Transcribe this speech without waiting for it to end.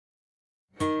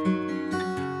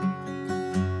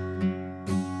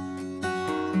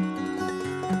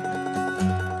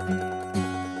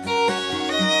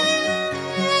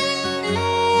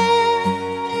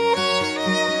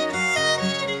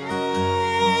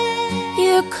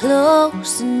You're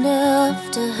close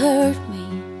enough to hurt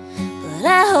me, but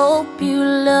I hope you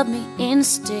love me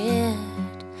instead.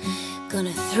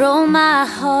 Gonna throw my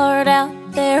heart out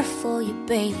there for you,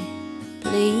 baby.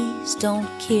 Please don't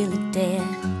kill it dead.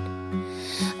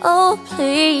 Oh,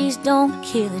 please don't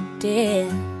kill it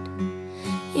dead.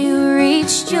 You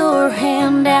reached your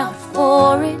hand out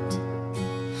for it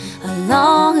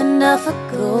long enough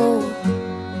ago.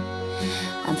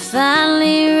 I'm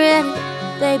finally ready,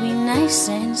 baby, nice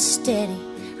and steady.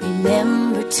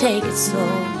 Remember, take it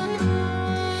slow.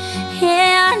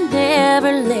 Yeah,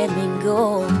 never let me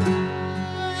go.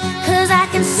 'Cause I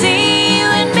can see you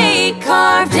and me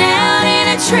carved down in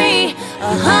a tree.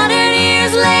 100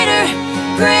 years later,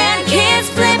 grandkids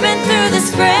flipping through the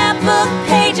scrapbook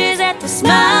pages at the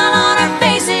smile on our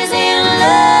faces in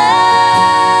love.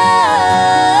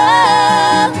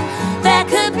 That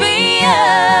could be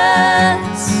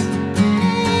us.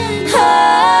 Oh,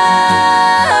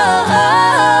 oh,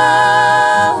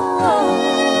 oh.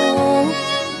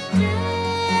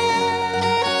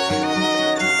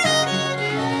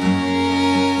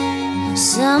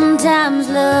 Sometimes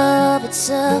love, it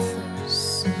suffers.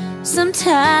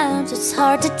 Sometimes it's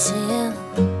hard to tell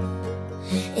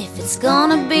if it's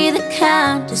gonna be the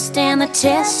kind to stand the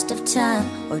test of time,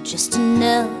 or just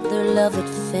another love that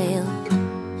failed.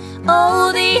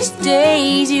 Oh, these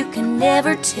days you can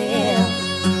never tell.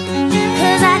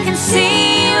 'Cause I can see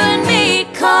you and me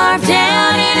carved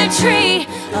down in a tree.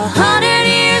 100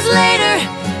 years later,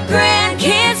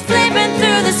 grandkids flipping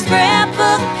through the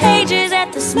scrapbook pages at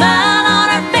the smile